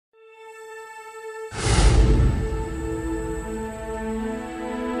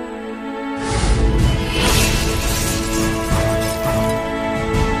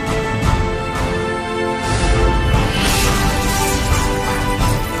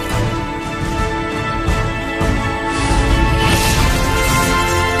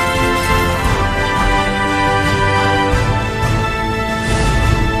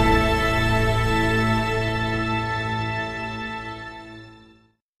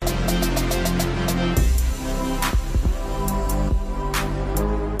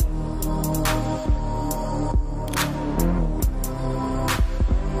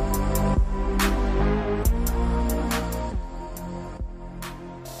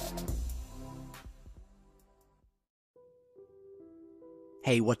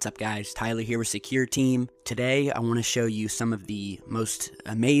Hey, what's up guys? Tyler here with Secure Team. Today I want to show you some of the most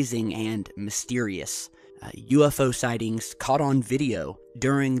amazing and mysterious UFO sightings caught on video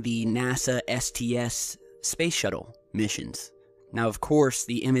during the NASA STS space shuttle missions. Now, of course,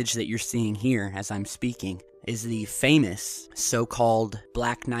 the image that you're seeing here as I'm speaking is the famous so-called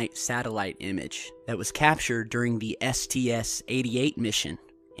Black Knight satellite image that was captured during the STS-88 mission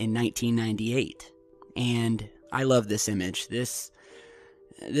in 1998. And I love this image. This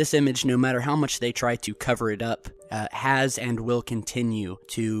image, no matter how much they try to cover it up, has and will continue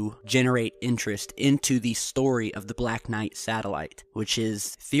to generate interest into the story of the Black Knight satellite, which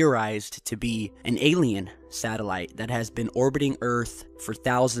is theorized to be an alien satellite that has been orbiting Earth for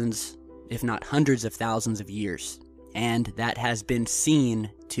thousands, if not hundreds of thousands of years, and that has been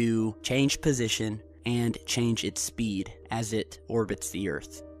seen to change position and change its speed as it orbits the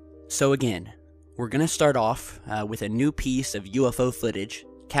Earth. So again, we're going to start off with a new piece of UFO footage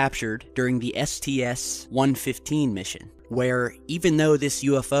captured during the STS-115 mission, where even though this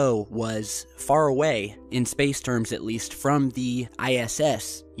UFO was far away, in space terms at least, from the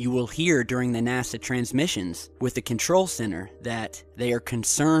ISS, you will hear during the NASA transmissions with the control center that they are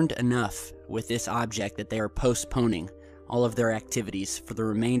concerned enough with this object that they are postponing all of their activities for the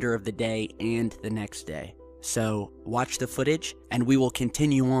remainder of the day and the next day. So watch the footage and we will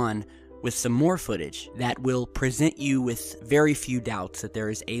continue on with some more footage that will present you with very few doubts that there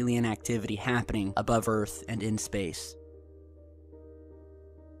is alien activity happening above Earth and in space.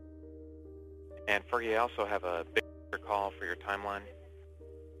 And Fergie, I also have a big call for your timeline.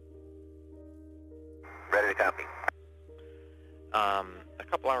 Ready to copy. A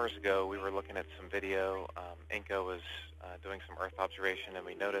couple hours ago, we were looking at some video. Inca was doing some Earth observation, and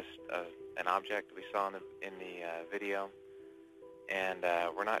we noticed an object we saw in the video. And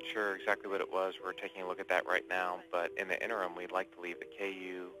we're not sure exactly what it was. We're taking a look at that right now. But in the interim, we'd like to leave the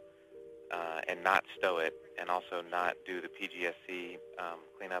KU and not stow it, and also not do the PGSC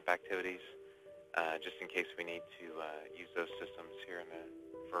cleanup activities, just in case we need to use those systems here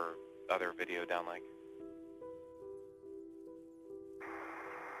for other video downlink.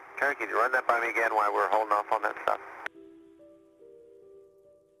 Terry, can you run that by me again while we're holding off on that stuff?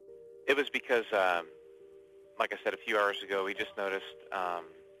 It was because, like I said a few hours ago, we just noticed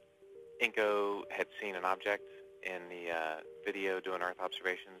Inco had seen an object in the video doing Earth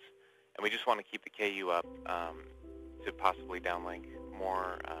observations, and we just want to keep the KU up to possibly downlink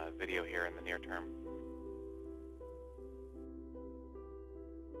more video here in the near term.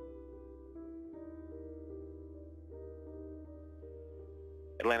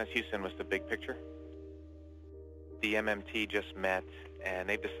 Atlantis Houston was the big picture. The MMT just met, and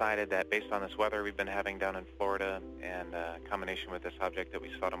they've decided that based on this weather we've been having down in Florida and in combination with this object that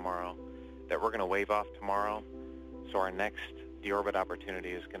we saw tomorrow, that we're going to wave off tomorrow. So our next deorbit opportunity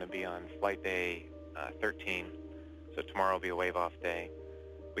is going to be on flight day 13. So tomorrow will be a wave off day.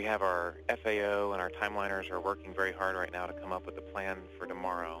 We have our FAO and our timeliners are working very hard right now to come up with a plan for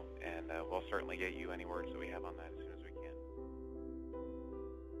tomorrow, and we'll certainly get you any words that we have on that as soon as we can.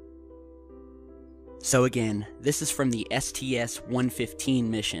 So again, this is from the STS-115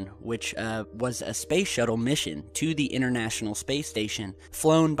 mission, which was a space shuttle mission to the International Space Station,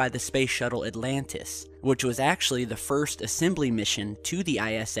 flown by the Space Shuttle Atlantis, which was actually the first assembly mission to the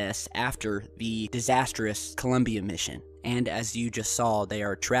ISS after the disastrous Columbia mission. And as you just saw, they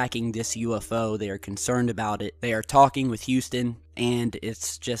are tracking this UFO, they are concerned about it, they are talking with Houston, and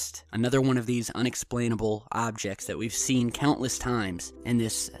it's just another one of these unexplainable objects that we've seen countless times in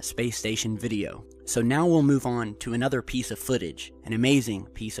this space station video. So now we'll move on to another piece of footage, an amazing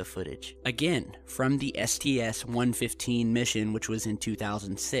piece of footage. Again, from the STS-115 mission, which was in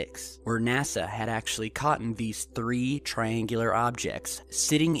 2006, where NASA had actually caught these three triangular objects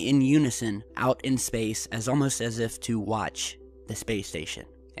sitting in unison out in space, as almost as if to watch the space station.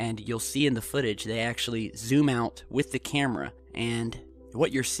 And you'll see in the footage, they actually zoom out with the camera, and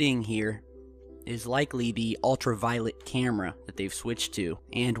what you're seeing here is likely the ultraviolet camera that they've switched to.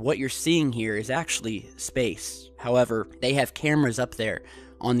 And what you're seeing here is actually space. However, they have cameras up there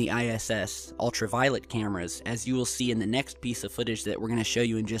on the ISS, ultraviolet cameras, as you will see in the next piece of footage that we're going to show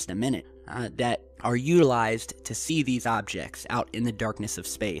you in just a minute, that are utilized to see these objects out in the darkness of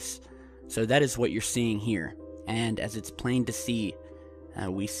space. So that is what you're seeing here. And as it's plain to see,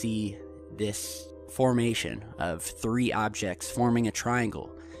 we see this formation of three objects forming a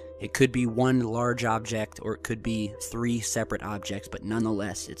triangle. It could be one large object or it could be three separate objects, but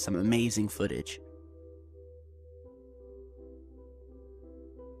nonetheless, it's some amazing footage.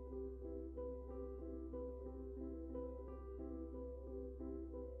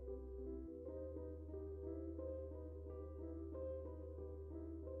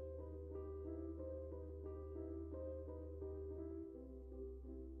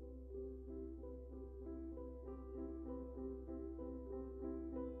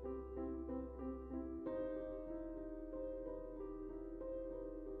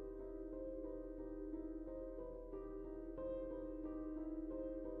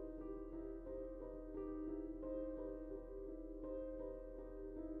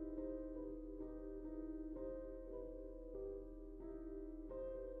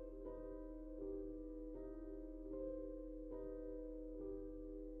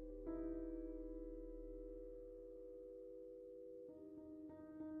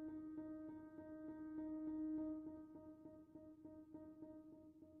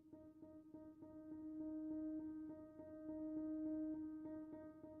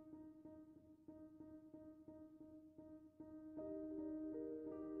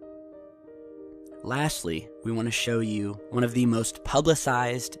 Lastly, we want to show you one of the most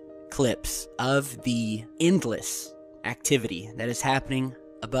publicized clips of the endless activity that is happening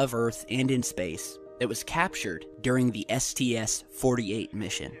above Earth and in space that was captured during the STS-48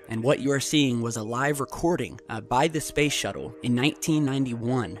 mission. And what you are seeing was a live recording by the space shuttle in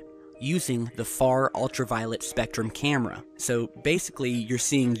 1991 using the far ultraviolet spectrum camera. So basically you're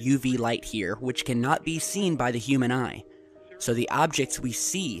seeing UV light here, which cannot be seen by the human eye. So the objects we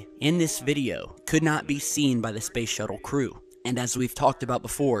see in this video could not be seen by the space shuttle crew. And as we've talked about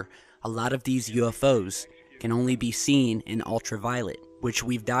before, a lot of these UFOs can only be seen in ultraviolet, which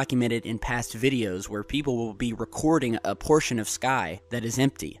we've documented in past videos where people will be recording a portion of sky that is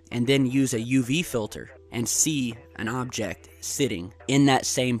empty and then use a UV filter and see an object sitting in that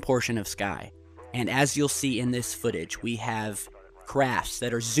same portion of sky. And as you'll see in this footage, we have crafts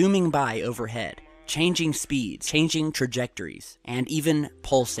that are zooming by overhead, changing speeds, changing trajectories, and even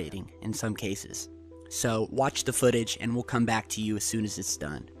pulsating in some cases. So watch the footage and we'll come back to you as soon as it's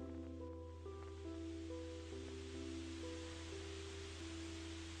done.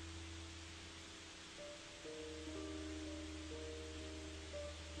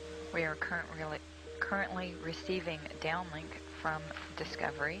 We are currently receiving downlink from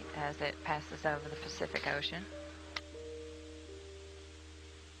Discovery as it passes over the Pacific Ocean.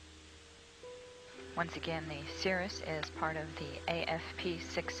 Once again, the Cirrus is part of the AFP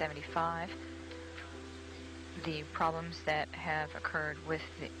 675. The problems that have occurred with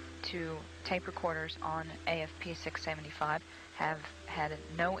the two tape recorders on AFP 675 have had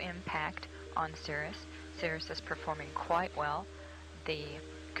no impact on Cirrus. Cirrus is performing quite well. The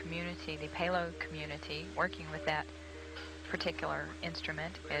community, the payload community working with that particular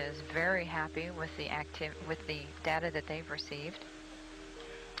instrument is very happy with the data that they've received.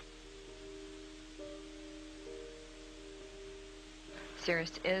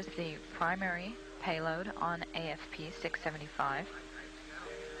 Cirrus is the primary payload on AFP 675.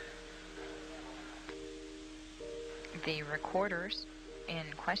 The recorders in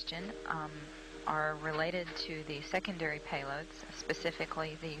question are related to the secondary payloads,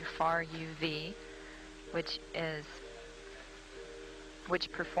 specifically the far UV, which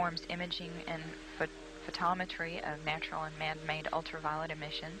performs imaging and photometry of natural and man-made ultraviolet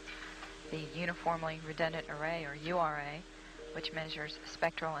emissions, the uniformly redundant array, or URA, which measures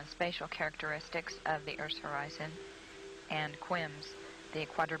spectral and spatial characteristics of the Earth's horizon, and QIMS, the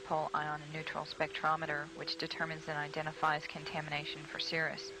quadrupole ion neutral spectrometer, which determines and identifies contamination for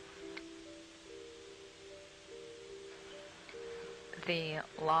Cirrus. The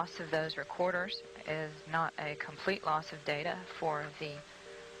loss of those recorders is not a complete loss of data for the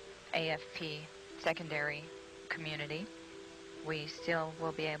AFP secondary community. We still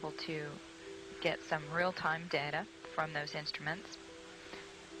will be able to get some real-time data from those instruments.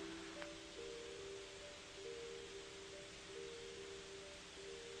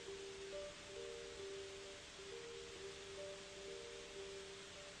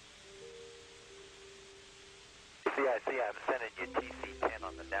 CIC, I'm sending you TC10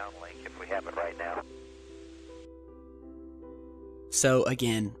 on the downlink if we have it right now. So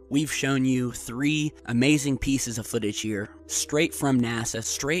again, we've shown you 3 amazing pieces of footage here, straight from NASA,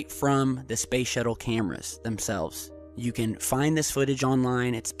 straight from the space shuttle cameras themselves. You can find this footage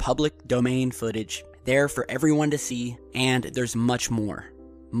online. It's public domain footage there for everyone to see, and there's much more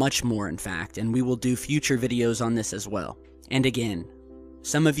in fact, and we will do future videos on this as well. And again,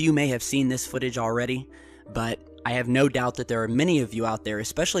 some of you may have seen this footage already, but I have no doubt that there are many of you out there,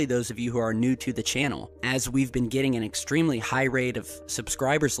 especially those of you who are new to the channel, as we've been getting an extremely high rate of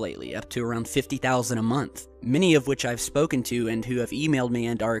subscribers lately, up to around 50,000 a month, many of which I've spoken to and who have emailed me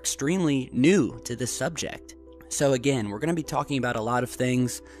and are extremely new to this subject. So again, we're going to be talking about a lot of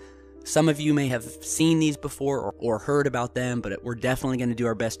things. Some of you may have seen these before or heard about them, but we're definitely going to do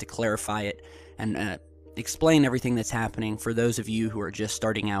our best to clarify it and explain everything that's happening for those of you who are just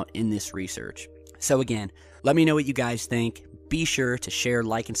starting out in this research. So again, let me know what you guys think. Be sure to share,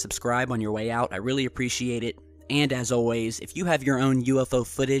 like, and subscribe on your way out. I really appreciate it. And as always, if you have your own UFO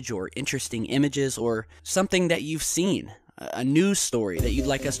footage or interesting images or something that you've seen, a news story that you'd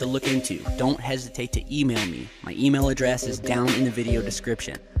like us to look into, don't hesitate to email me. My email address is down in the video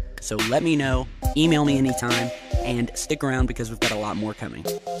description. So let me know, email me anytime, and stick around because we've got a lot more coming.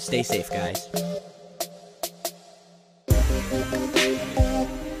 Stay safe, guys.